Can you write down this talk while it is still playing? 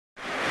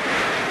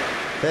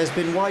There's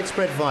been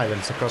widespread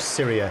violence across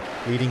Syria,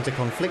 leading to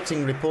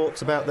conflicting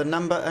reports about the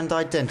number and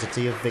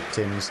identity of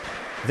victims.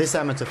 This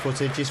amateur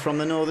footage is from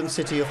the northern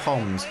city of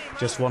Homs,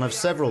 just one of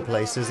several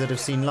places that have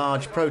seen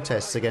large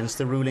protests against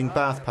the ruling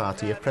Baath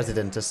party of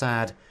President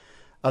Assad.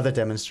 Other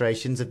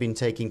demonstrations have been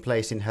taking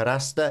place in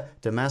Harasta,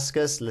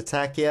 Damascus,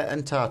 Latakia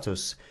and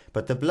Tartus,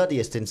 but the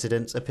bloodiest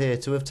incidents appear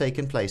to have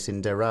taken place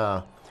in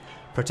Deraa.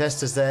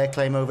 Protesters there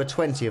claim over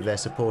 20 of their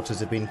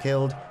supporters have been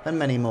killed and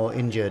many more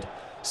injured.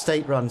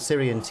 State-run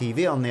Syrian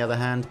TV, on the other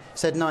hand,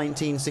 said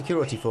 19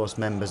 security force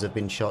members have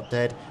been shot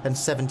dead and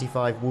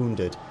 75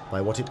 wounded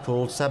by what it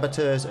called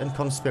saboteurs and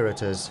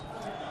conspirators.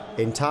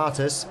 In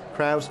Tartus,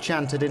 crowds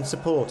chanted in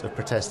support of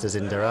protesters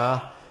in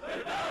Deraa.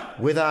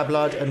 "With our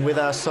blood and with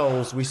our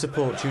souls, we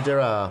support you,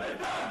 Deraa."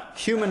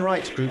 Human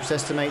rights groups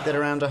estimate that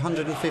around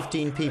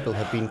 115 people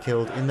have been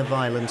killed in the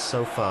violence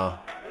so far.